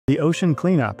The ocean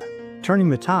cleanup, turning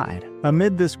the tide.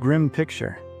 Amid this grim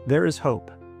picture, there is hope.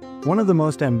 One of the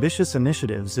most ambitious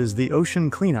initiatives is the ocean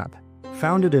cleanup,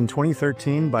 founded in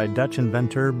 2013 by Dutch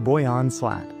inventor Boyan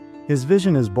Slat. His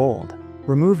vision is bold: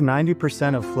 remove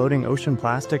 90% of floating ocean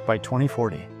plastic by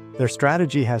 2040. Their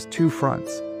strategy has two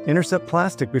fronts: intercept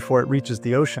plastic before it reaches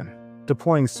the ocean,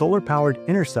 deploying solar-powered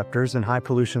interceptors in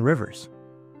high-pollution rivers.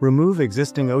 Remove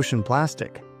existing ocean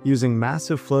plastic, using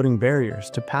massive floating barriers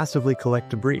to passively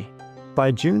collect debris. By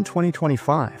June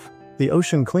 2025, the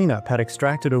ocean cleanup had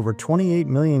extracted over 28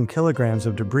 million kilograms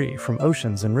of debris from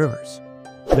oceans and rivers.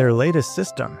 Their latest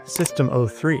system, System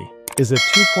 03, is a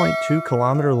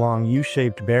 2.2-kilometer-long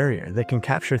U-shaped barrier that can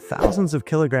capture thousands of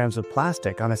kilograms of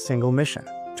plastic on a single mission.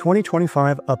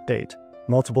 2025 update.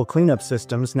 Multiple cleanup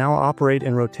systems now operate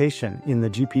in rotation in the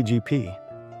GPGP.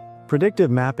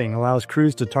 Predictive mapping allows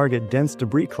crews to target dense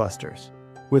debris clusters.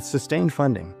 With sustained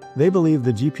funding, they believe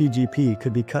the GPGP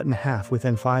could be cut in half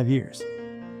within 5 years.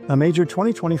 A major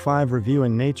 2025 review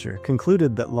in Nature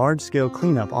concluded that large-scale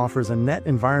cleanup offers a net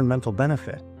environmental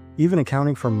benefit, even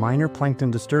accounting for minor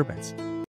plankton disturbance.